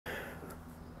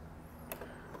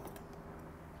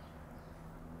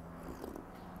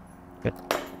Good.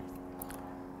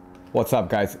 What's up,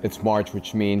 guys? It's March,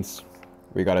 which means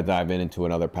we got to dive into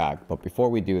another pack. But before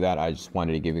we do that, I just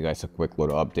wanted to give you guys a quick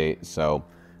little update. So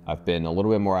I've been a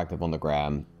little bit more active on the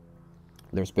gram.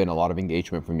 There's been a lot of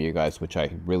engagement from you guys, which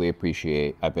I really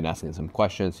appreciate. I've been asking some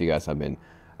questions. You guys have been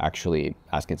actually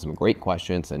asking some great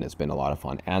questions, and it's been a lot of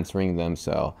fun answering them.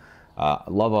 So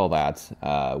love all that.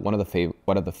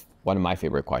 One of my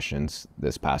favorite questions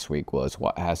this past week was,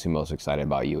 what has you most excited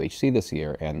about UHC this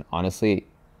year? And honestly,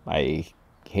 I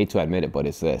hate to admit it, but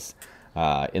it's this.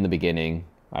 In the beginning,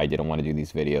 I didn't want to do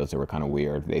these videos. They were kind of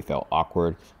weird. They felt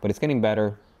awkward, but it's getting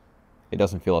better. It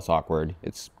doesn't feel as awkward.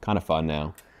 It's kind of fun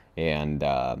now. And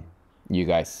you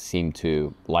guys seem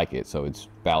to like it, so it's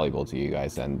valuable to you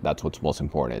guys, and that's what's most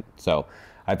important. So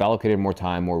I've allocated more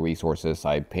time, more resources.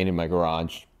 I painted my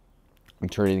garage. I'm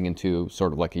turning it into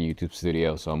sort of like a YouTube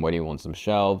studio, so I'm waiting on some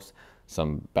shelves,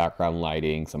 some background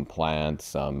lighting, some plants,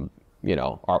 some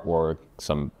artwork,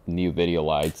 some new video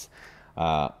lights,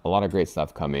 a lot of great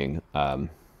stuff coming.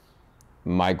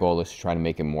 My goal is to try to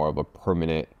make it more of a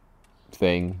permanent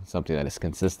thing, something that is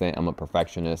consistent. I'm a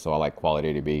perfectionist, so I like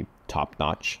quality to be top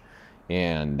notch.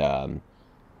 And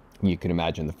you can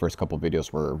imagine the first couple of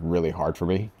videos were really hard for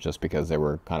me just because they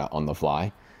were kind of on the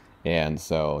fly. And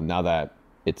so now that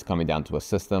it's coming down to a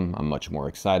system, I'm much more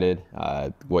excited.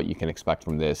 What you can expect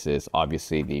from this is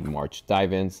obviously the March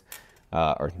dive-ins,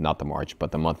 or not the March,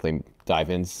 but the monthly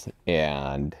dive-ins.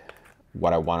 And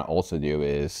what I want to also do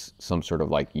is some sort of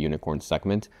like unicorn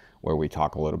segment where we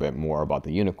talk a little bit more about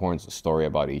the unicorns, a story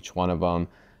about each one of them.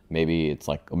 Maybe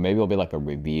it'll be like a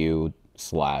review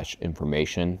 /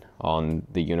 information on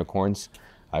the unicorns.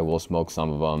 I will smoke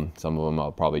some of them. Some of them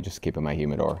I'll probably just keep in my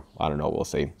humidor. I don't know, we'll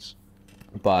see.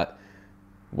 But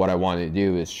what I want to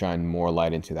do is shine more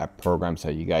light into that program so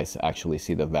you guys actually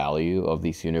see the value of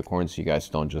these unicorns. You guys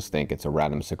don't just think it's a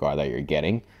random cigar that you're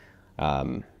getting.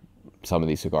 Some of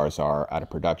these cigars are out of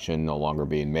production, no longer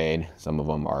being made. Some of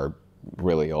them are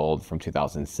really old, from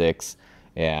 2006.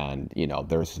 And,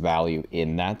 there's value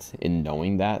in that, in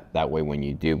knowing that. That way, when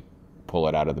you do pull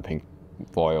it out of the pink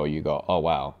foil, you go, oh,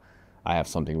 wow, I have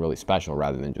something really special,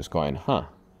 rather than just going,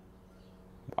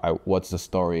 what's the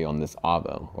story on this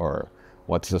Avo? Or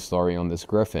what's the story on this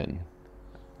Griffin?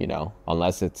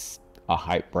 Unless it's a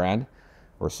hype brand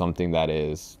or something that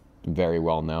is very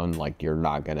well known, like, you're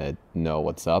not gonna know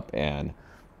what's up. And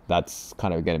that's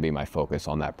kind of gonna be my focus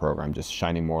on that program, just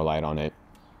shining more light on it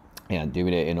and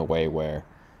doing it in a way where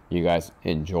you guys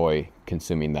enjoy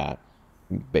consuming that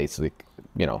basic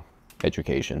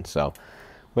education. So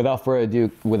without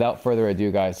further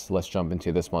ado, guys, let's jump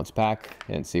into this month's pack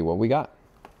and see what we got.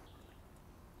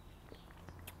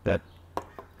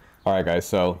 All right, guys,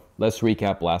 so let's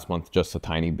recap last month just a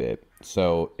tiny bit.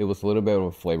 So it was a little bit of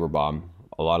a flavor bomb.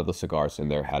 A lot of the cigars in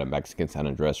there had a Mexican San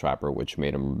Andres wrapper, which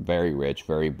made them very rich,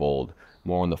 very bold,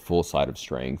 more on the full side of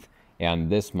strength. And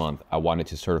this month, I wanted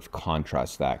to sort of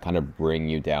contrast that, kind of bring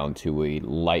you down to a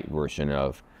light version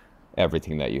of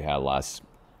everything that you had last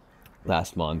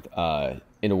month,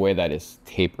 in a way that is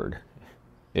tapered,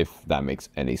 if that makes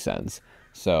any sense.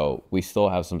 So we still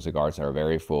have some cigars that are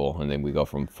very full, and then we go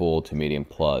from full to medium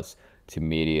plus to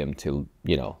medium to,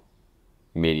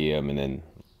 medium and then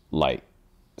light.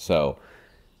 So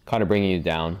kind of bringing you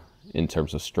down in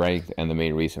terms of strength. And the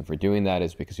main reason for doing that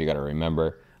is because you got to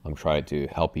remember, I'm trying to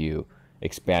help you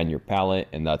expand your palate,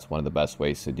 and that's one of the best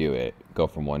ways to do it. Go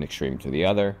from one extreme to the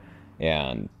other.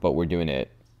 But we're doing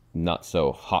it not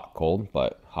so hot, cold,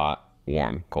 but hot,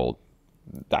 warm, cold,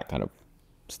 that kind of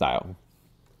style.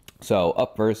 So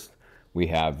up first, we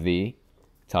have the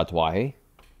Tatuaje,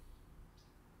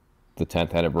 the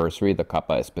 10th anniversary, the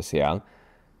Capa Especial.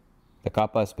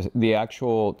 The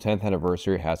actual 10th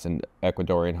anniversary has an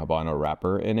Ecuadorian Habano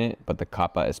wrapper in it, but the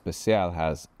Capa Especial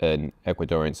has an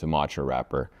Ecuadorian Sumatra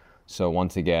wrapper. So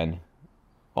once again,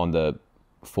 on the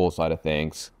full side of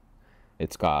things,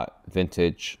 it's got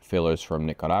vintage fillers from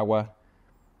Nicaragua.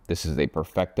 This is a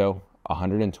Perfecto.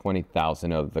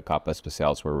 120,000 of the Capa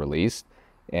Especials were released,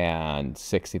 and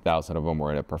 60,000 of them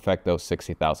were in a Perfecto,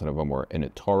 60,000 of them were in a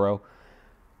Toro.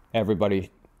 Everybody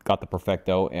got the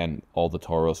Perfecto, and all the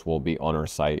Toros will be on our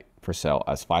site for sale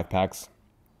as 5-packs.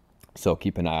 So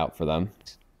keep an eye out for them.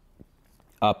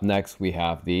 Up next, we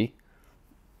have the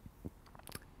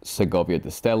Segovia de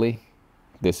Esteli.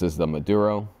 This is the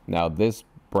Maduro. Now, this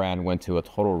brand went to a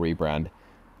total rebrand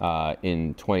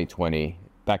in 2020.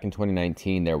 Back in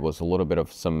 2019, there was a little bit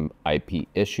of some IP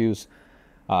issues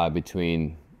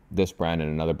between this brand and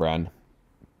another brand,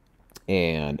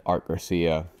 and Art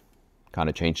Garcia kind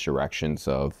of changed directions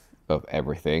of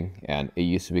everything, and it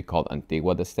used to be called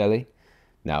Antigua de Esteli.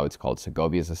 Now it's called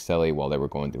Segovia's Esteli. While they were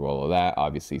going through all of that,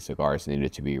 obviously cigars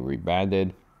needed to be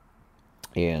rebanded,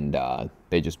 and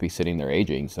they just be sitting there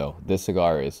aging. So this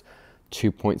cigar is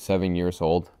 2.7 years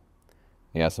old.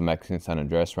 It has a Mexican San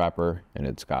Andres wrapper, and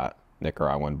it's got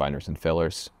Nicaraguan binders and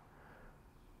fillers.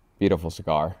 Beautiful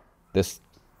cigar. This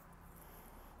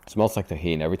smells like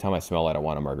tahini. Every time I smell it, I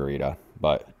want a margarita,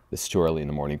 but it's too early in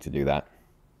the morning to do that.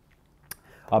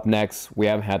 Up next, we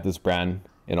haven't had this brand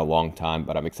in a long time,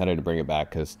 but I'm excited to bring it back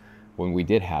because when we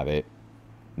did have it,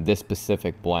 this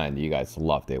specific blend, you guys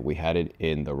loved it. We had it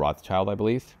in the Rothschild, I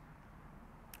believe,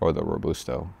 or the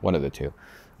Robusto, one of the two.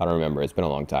 I don't remember. It's been a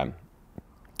long time.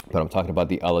 But I'm talking about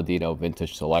the Aladino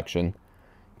Vintage Selection.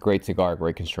 Great cigar,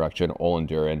 great construction, all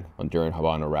Honduran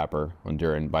Habano wrapper,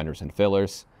 Honduran binders and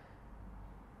fillers.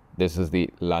 This is the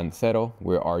Lancero.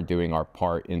 We are doing our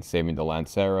part in saving the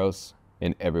Lanceros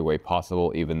in every way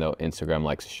possible, even though Instagram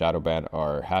likes to shadow ban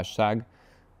our hashtag.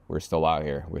 We're still out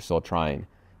here. We're still trying.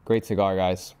 Great cigar,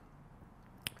 guys.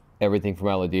 Everything from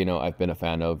Aladino I've been a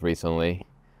fan of recently.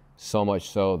 So much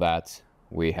so that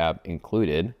we have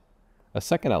included a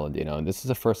second Aladino. And this is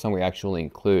the first time we actually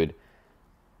include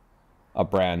a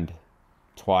brand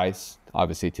twice.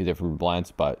 Obviously two different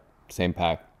blends, but same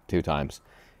pack 2 times.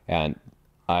 And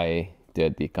I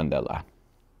did the Candela.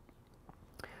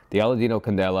 The Aladino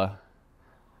Candela,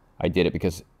 I did it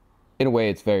because in a way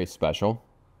it's very special.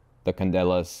 The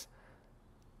Candelas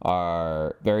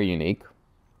are very unique.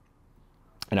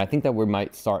 And I think that we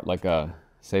might start like a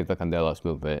Save the Candelas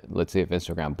movement. Let's see if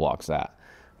Instagram blocks that.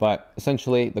 But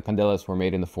essentially, the Candelas were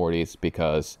made in the 40s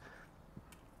because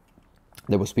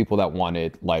there was people that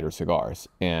wanted lighter cigars.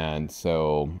 And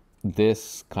so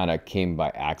this kind of came by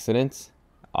accident.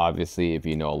 Obviously, if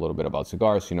you know a little bit about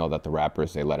cigars, you know that the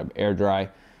wrappers, they let them air dry.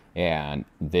 And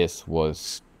this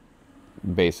was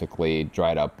basically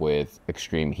dried up with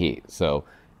extreme heat. So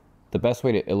the best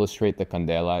way to illustrate the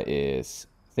Candela is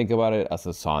think about it as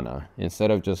a sauna. Instead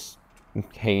of just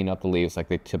hanging up the leaves like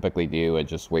they typically do and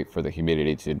just wait for the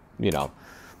humidity to, you know,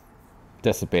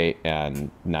 dissipate, and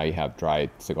now you have dried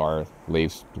cigar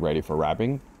leaves ready for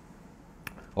wrapping,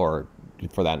 or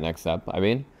for that next step. I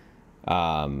mean,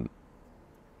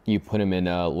 you put them in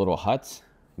a little hut,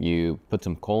 you put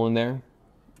some coal in there,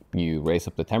 you raise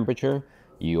up the temperature,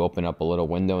 you open up a little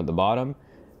window at the bottom,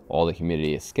 all the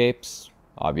humidity escapes.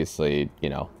 Obviously, you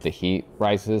know, the heat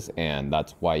rises, and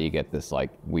that's why you get this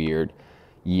like weird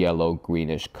yellow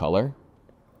greenish color.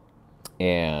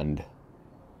 And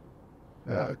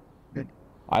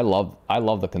I love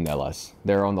the Candelas.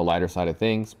 They're on the lighter side of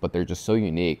things, but they're just so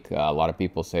unique. A lot of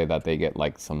people say that they get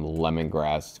like some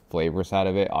lemongrass flavors out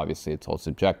of it. Obviously, it's all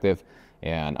subjective,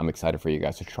 and I'm excited for you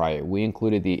guys to try it. We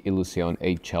included the Ilusión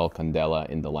HL Candela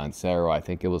in the Lancero. I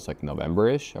think it was like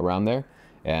November-ish, around there,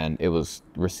 and it was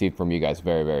received from you guys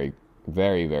very,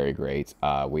 very great.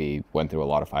 We went through a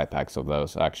lot of 5-packs of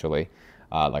those, actually,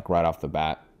 like right off the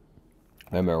bat.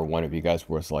 I remember one of you guys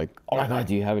was like, "Oh my God,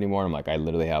 do you have any more?" I'm like, "I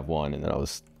literally have one," and then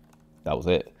that was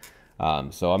it.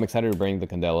 So I'm excited to bring the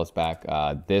Candelas back.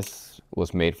 This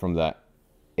was made from the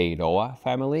Eiroa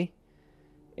family,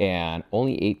 and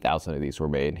only 8,000 of these were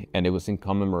made, and it was in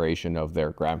commemoration of their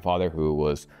grandfather, who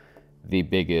was the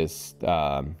biggest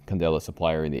Candela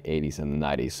supplier in the 80s and the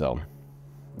 90s. So,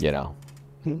 you know,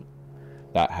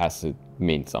 that has to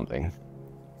mean something.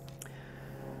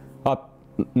 Up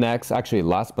next, actually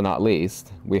last but not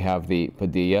least, we have the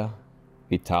Padilla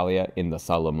Italia in the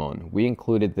Salomon. We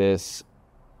included this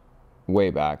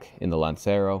way back in the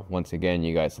Lancero. Once again,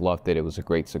 you guys loved it. It was a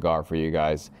great cigar for you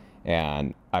guys,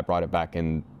 and I brought it back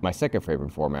in my second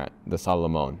favorite format, the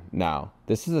Salomon. Now,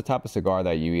 this is the type of cigar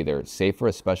that you either save for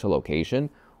a special occasion,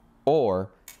 or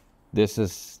this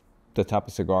is the type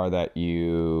of cigar that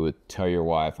you tell your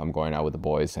wife, "I'm going out with the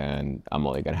boys and I'm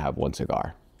only gonna have one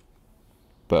cigar."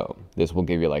 Boom. This will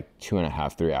give you like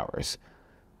 2.5, 3 hours.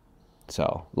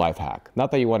 So, life hack.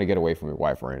 Not that you want to get away from your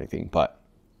wife or anything, but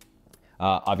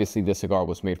obviously this cigar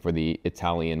was made for the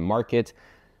Italian market.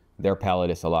 Their palate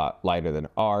is a lot lighter than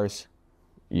ours.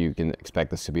 You can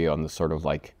expect this to be on the sort of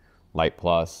like light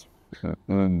plus,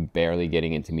 barely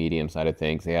getting into medium side of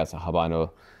things. It has a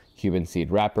Habano Cuban seed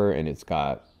wrapper, and it's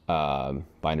got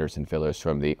binders and fillers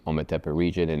from the Ometepe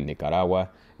region in Nicaragua.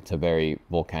 It's a very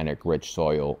volcanic, rich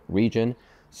soil region.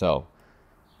 So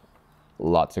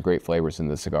lots of great flavors in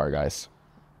this cigar, guys.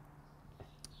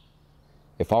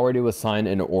 If I were to assign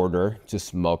an order to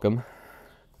smoke them,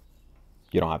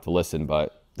 you don't have to listen,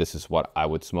 but this is what I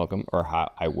would smoke them, or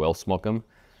how I will smoke them.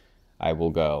 I will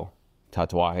go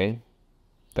Tatuaje,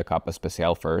 the Capa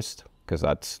Especial first, because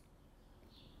that's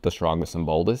the strongest and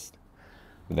boldest.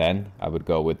 Then I would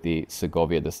go with the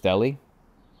Segovia de Esteli.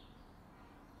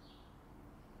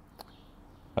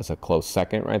 That's a close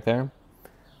second right there.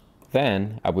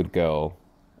 Then I would go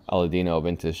Aladino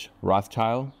Vintage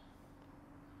Rothschild.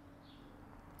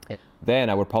 Then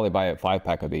I would probably buy a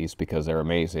 5-pack of these because they're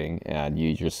amazing and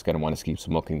you're just going to want to keep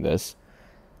smoking this.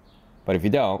 But if you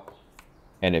don't,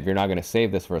 and if you're not going to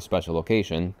save this for a special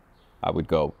occasion, I would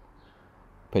go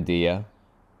Padilla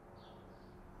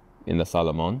in the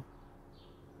Salomon.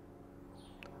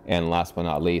 And last but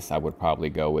not least, I would probably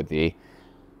go with the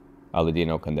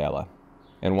Aladino Candela.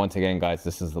 And once again, guys,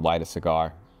 this is the lightest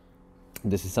cigar.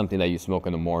 This is something that you smoke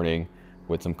in the morning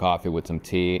with some coffee, with some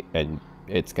tea, and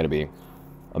it's going to be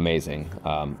amazing.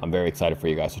 I'm very excited for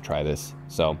you guys to try this.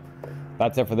 So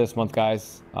that's it for this month,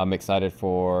 guys. I'm excited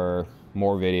for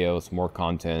more videos, more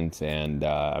content, and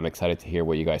I'm excited to hear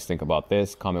what you guys think about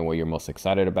this. Comment what you're most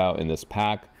excited about in this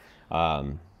pack.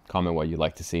 Comment what you'd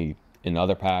like to see in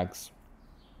other packs.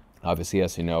 Obviously,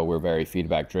 as you know, we're very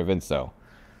feedback driven, so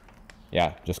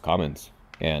yeah, just comments,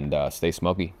 and stay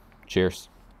smoky. Cheers.